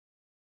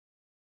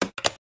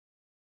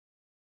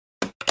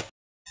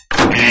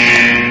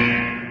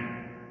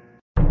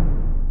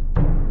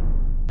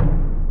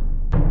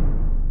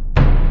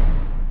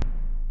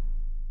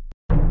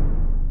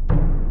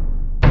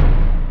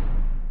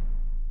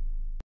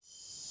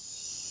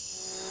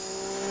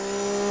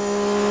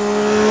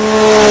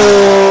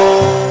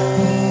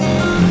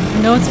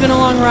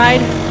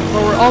ride,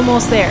 but we're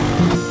almost there.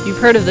 You've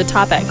heard of the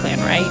Toppat clan,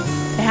 right?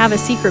 They have a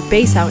secret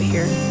base out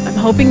here. I'm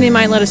hoping they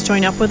might let us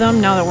join up with them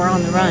now that we're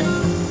on the run.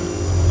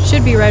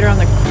 Should be right around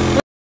the...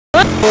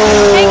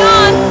 Hang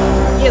on!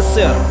 Yes,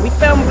 sir. We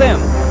found them.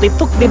 They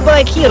took the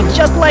bike here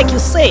just like you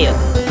said.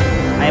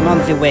 I'm on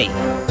the way.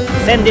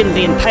 Send in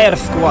the entire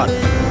squad.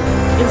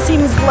 It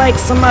seems like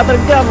some other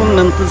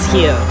government is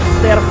here.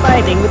 They're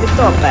fighting with the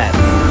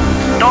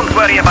Toppats. Don't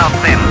worry about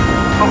them.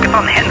 Focus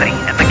on Henry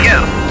and the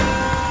girl.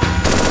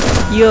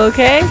 You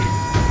okay?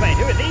 Wait,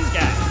 who are these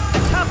guys? The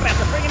Toppats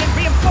are bringing in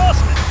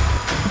reinforcements.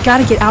 We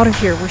gotta get out of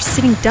here. We're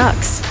sitting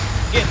ducks.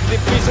 Get the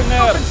prisoners.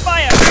 Open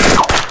fire!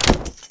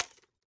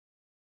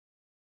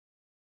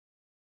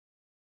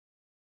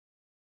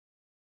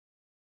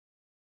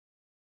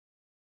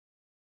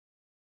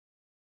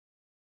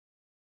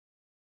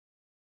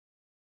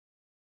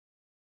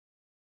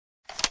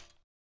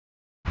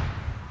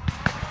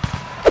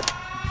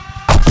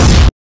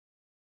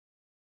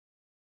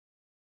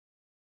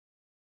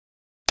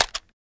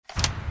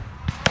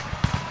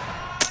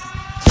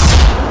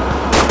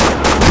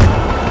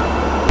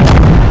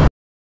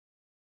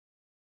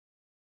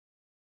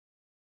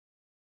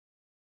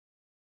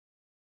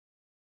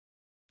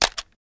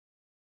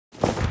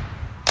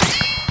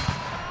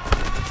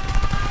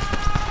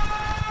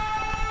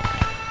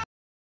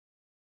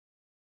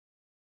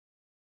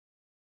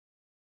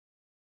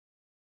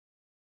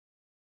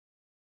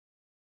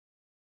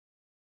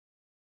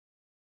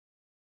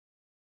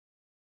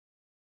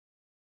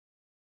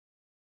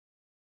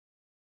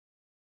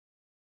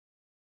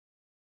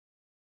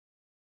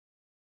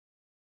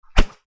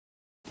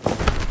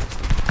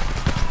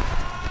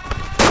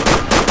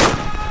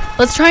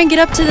 Let's try and get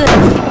up to the...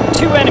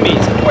 2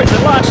 enemies towards the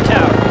launch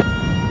tower.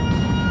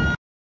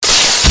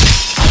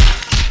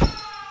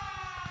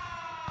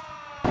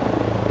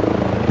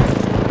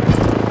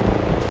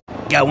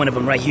 Got one of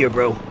them right here,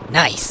 bro.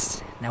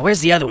 Nice. Now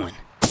where's the other one?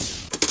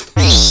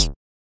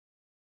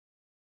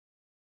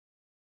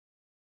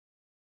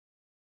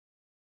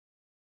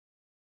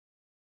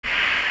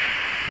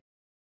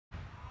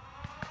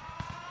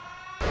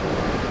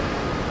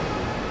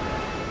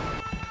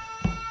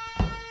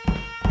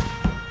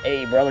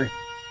 Hey, brother.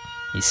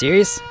 You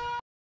serious?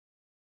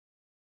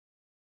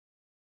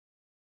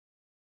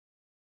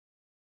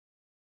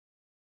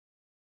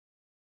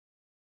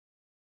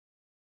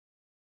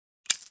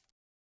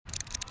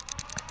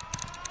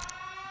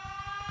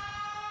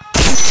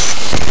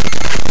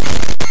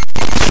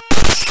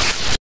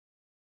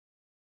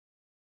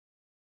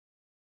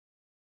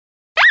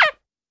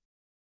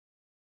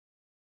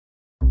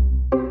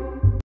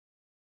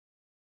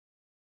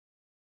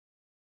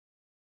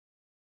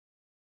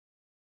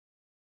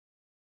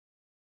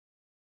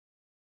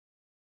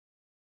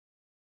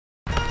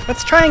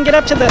 Let's try and get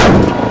up to the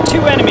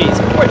 2 enemies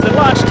towards the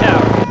launch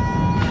tower.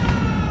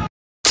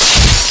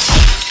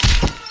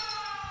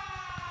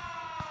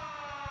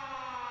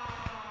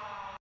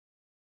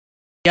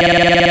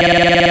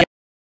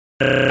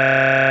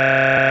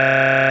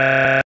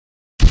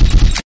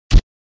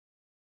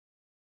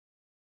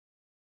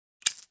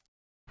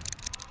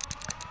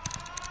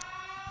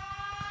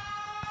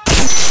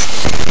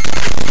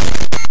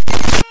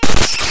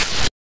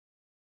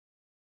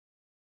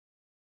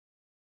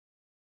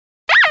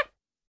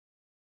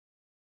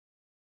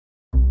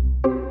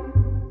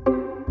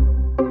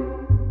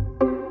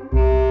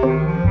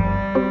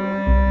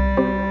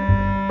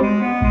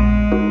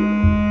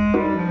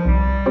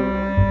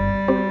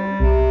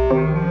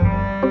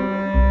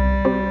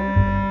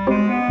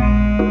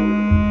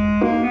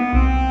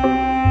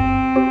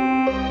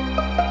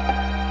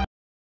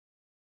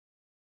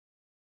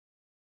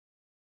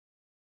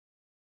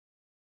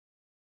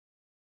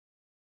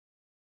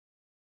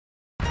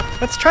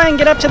 Let's try and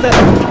get up to the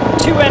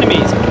 2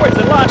 enemies towards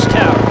the launch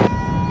tower.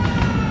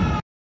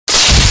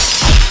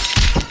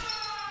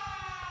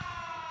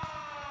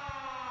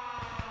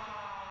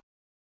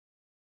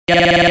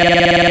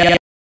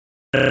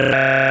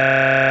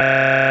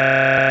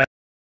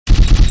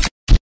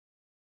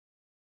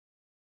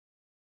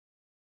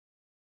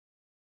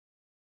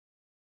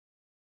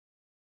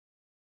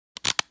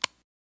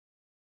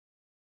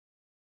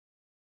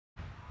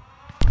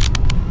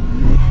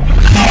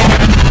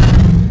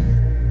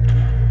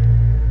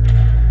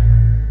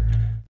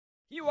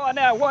 You are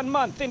now 1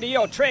 month into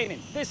your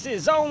training. This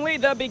is only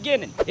the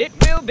beginning. It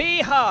will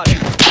be harder.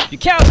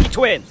 Bukowski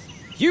twins,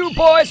 you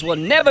boys will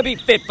never be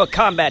fit for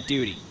combat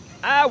duty.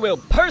 I will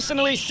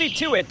personally see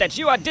to it that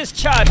you are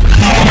discharged.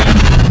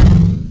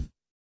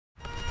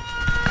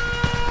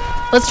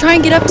 Let's try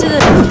and get up to the...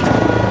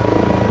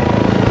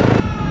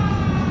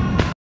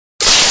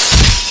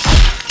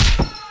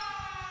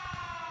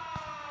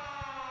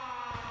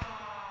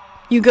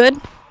 You good?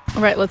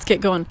 Alright, let's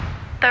get going.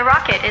 The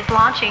rocket is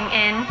launching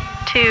in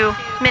 2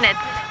 minutes.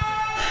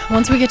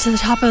 Once we get to the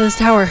top of this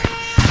tower,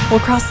 we'll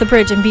cross the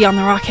bridge and be on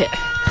the rocket.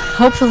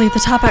 Hopefully the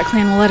Toppat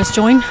clan will let us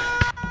join.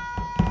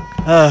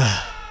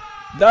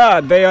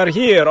 Dad, they are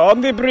here on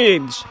the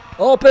bridge.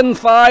 Open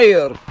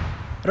fire.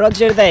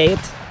 Roger that.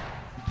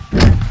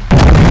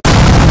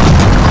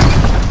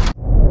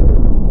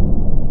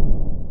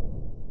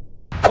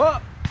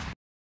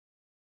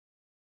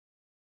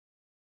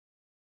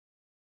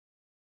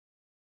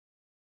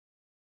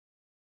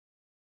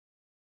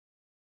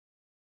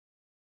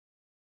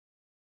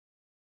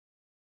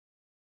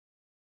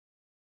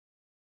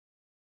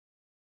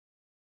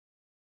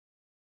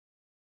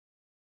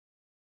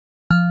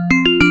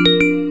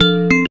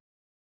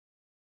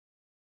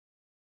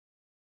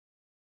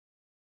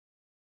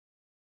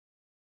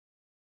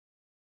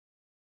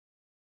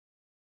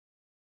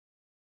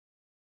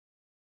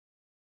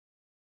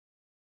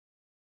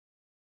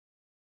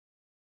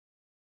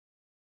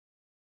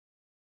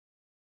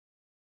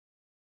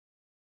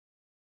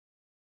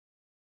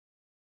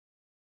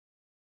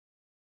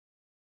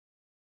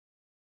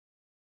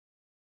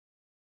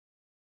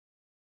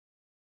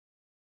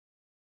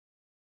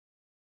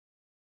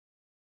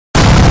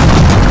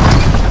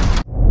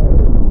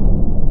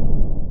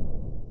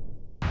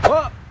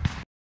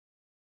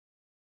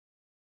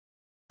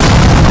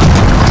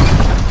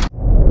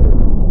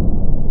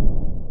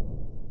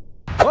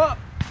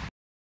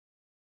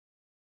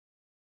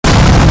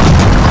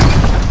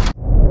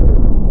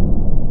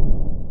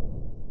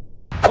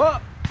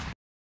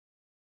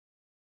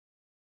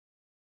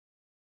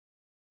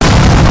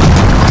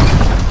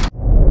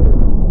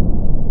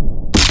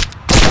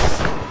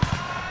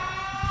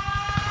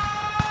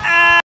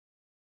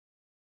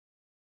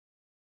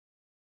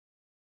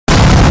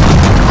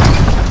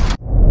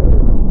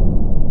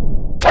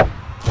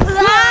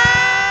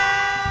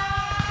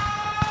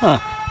 Huh.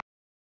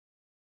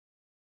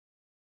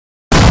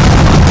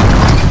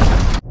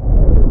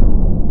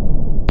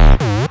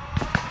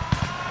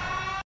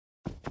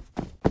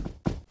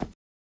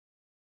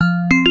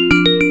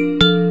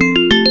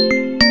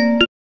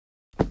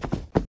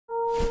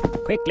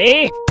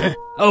 Quickly!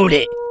 Hold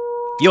it!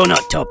 You're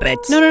not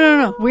Toppets.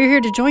 No. We're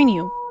here to join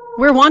you.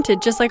 We're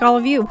wanted, just like all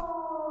of you.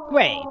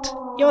 Wait,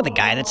 you're the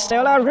guy that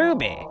stole our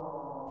ruby.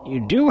 You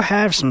do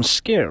have some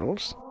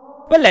skills.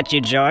 We'll let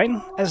you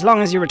join, as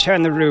long as you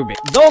return the ruby.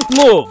 Don't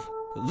move!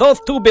 Those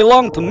two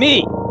belong to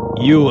me!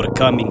 You're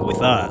coming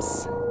with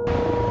us.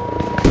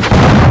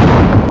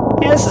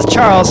 Yeah, this is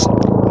Charles.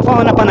 I'm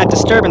following up on that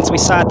disturbance we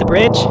saw at the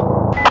bridge.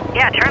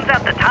 Yeah, turns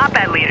out the top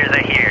ad leaders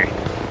are here.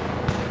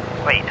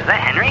 Wait, is that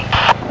Henry?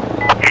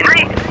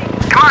 Henry?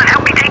 Come on,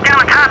 help me take down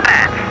the top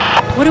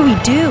ads! What do we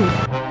do?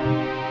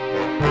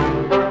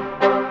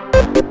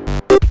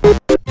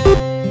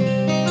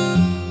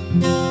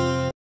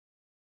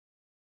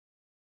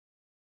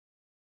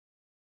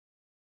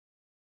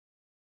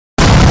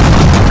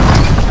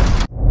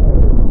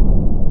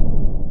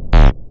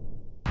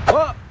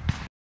 Whoa!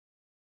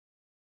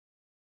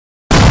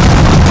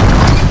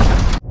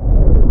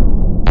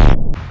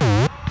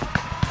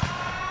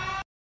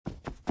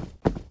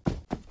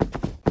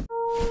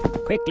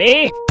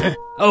 Quickly!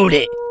 Hold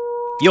it!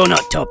 You're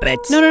not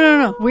Toppets.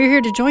 No. We're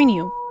here to join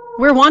you.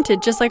 We're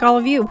wanted, just like all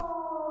of you.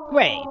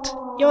 Wait,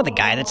 you're the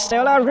guy that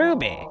stole our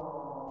ruby.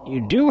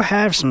 You do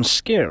have some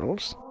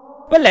skills.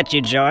 We'll let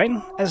you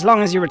join, as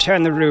long as you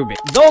return the ruby.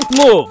 Don't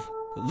move!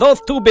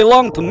 Those two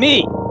belong to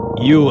me!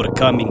 You're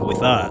coming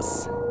with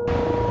us.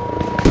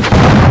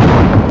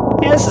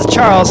 Yeah, this is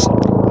Charles.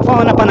 I'm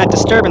following up on that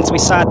disturbance we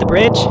saw at the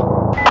bridge.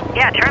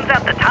 Yeah, turns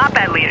out the top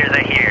ad leaders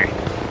are here.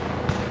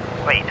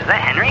 Wait, is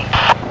that Henry?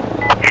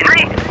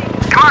 Henry?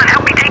 Come on,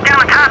 help me take down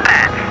the top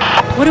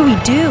ads! What do we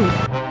do?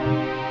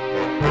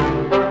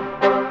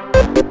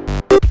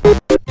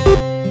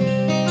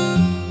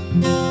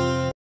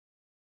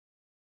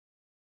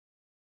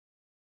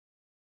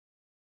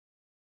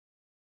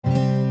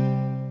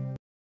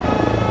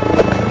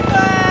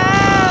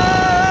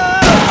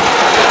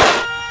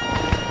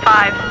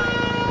 Five,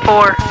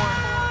 four,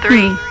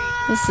 three,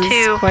 This is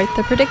two, quite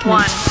the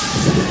predicament.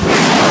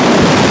 1.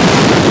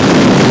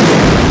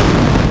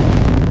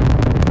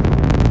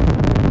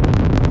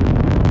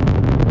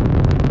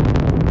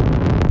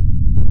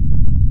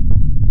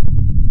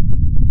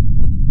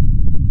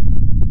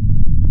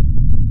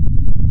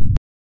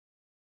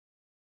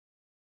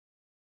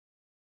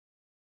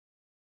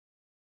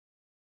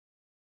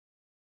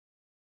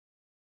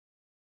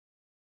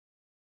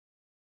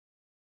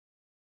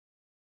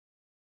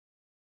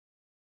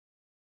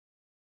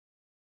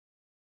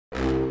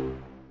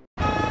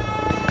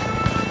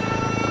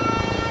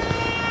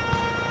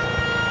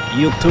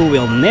 You two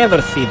will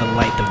never see the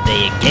light of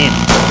day again.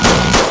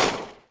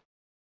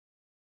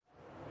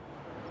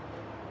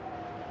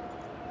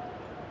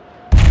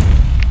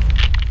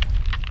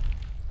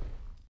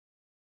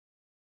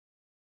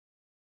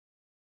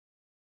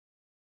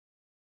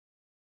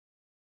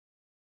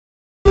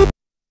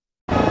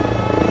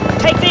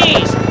 Take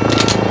these!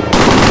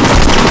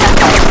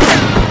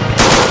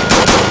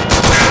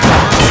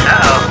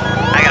 Uh-oh,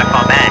 I gotta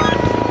fall back.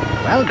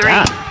 Well 3,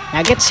 done.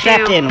 Now get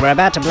strapped 2, in, we're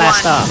about to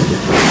blast 1. off.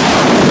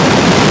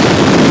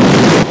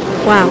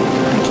 Wow,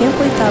 I can't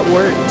believe that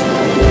worked.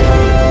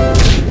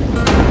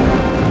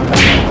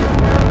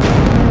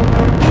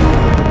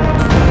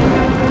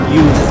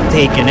 You've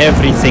taken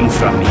everything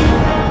from me.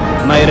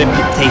 My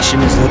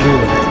reputation is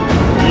ruined.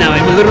 Now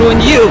I will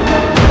ruin you!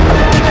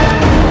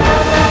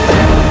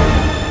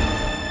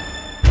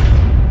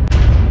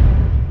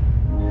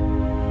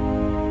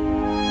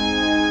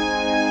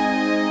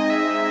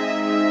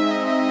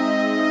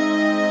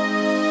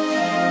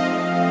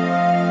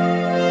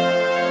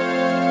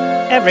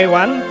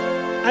 Everyone,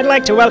 I'd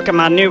like to welcome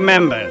our new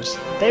members.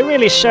 They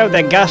really showed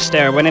their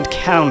gusto when it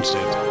counted.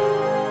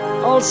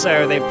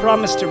 Also, they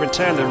promised to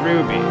return the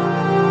ruby.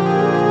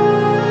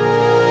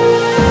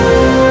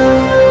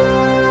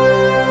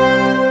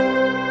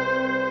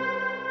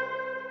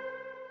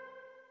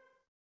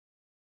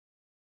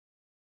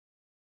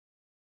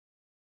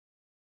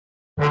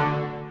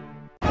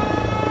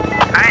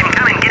 I'm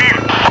coming, get in!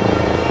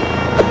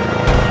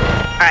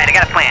 Alright, I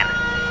got a plan.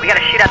 We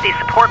gotta shoot out these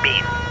support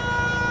beams.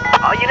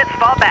 All units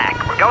fall back.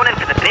 We're going in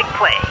for the big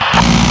play.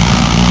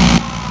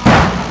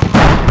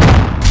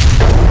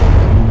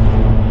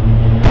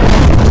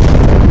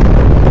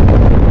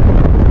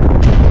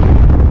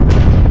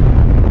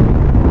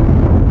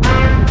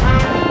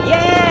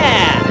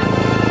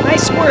 Yeah!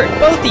 Nice work,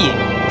 both of you.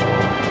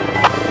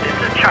 This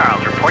is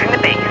Charles reporting the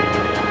base.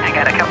 I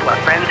got a couple of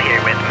friends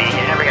here with me.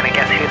 You're never gonna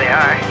guess who they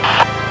are.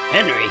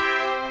 Henry?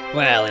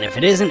 Well, and if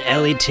it isn't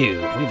Ellie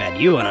too, we've had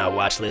you on our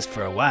watch list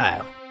for a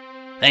while.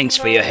 Thanks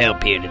for your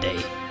help here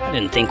today. I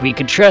didn't think we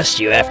could trust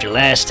you after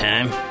last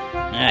time.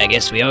 I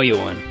guess we owe you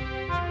one.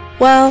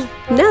 Well,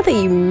 now that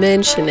you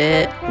mention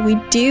it, we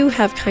do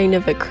have kind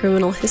of a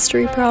criminal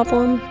history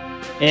problem.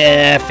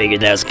 Yeah, I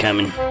figured that was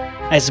coming.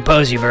 I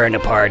suppose you've earned a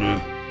pardon.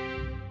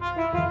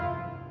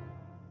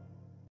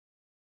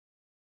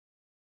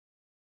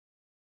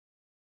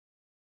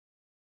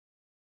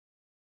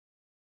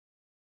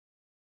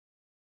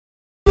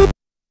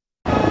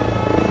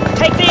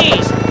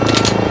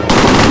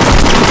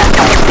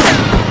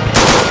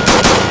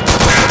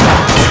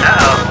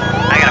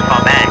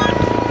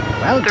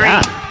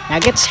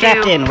 Get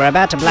strapped 2, in. We're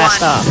about to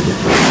blast 1. off.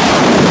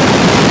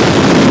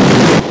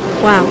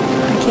 Wow,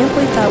 I can't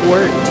believe that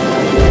worked.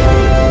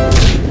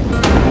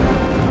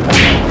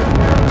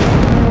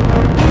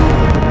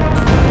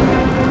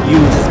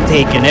 You've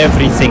taken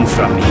everything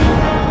from me.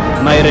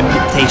 My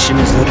reputation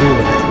is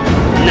ruined.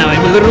 Now I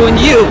will ruin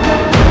you!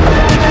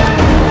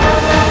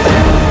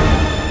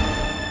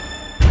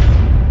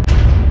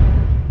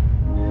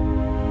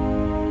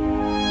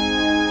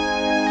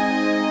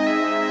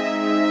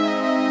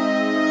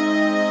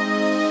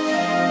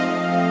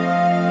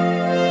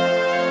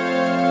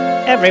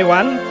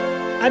 Everyone,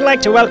 I'd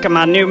like to welcome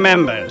our new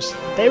members.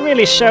 They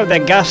really showed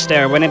their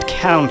gusto when it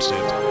counted.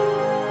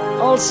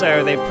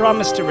 Also, they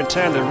promised to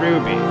return the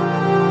ruby.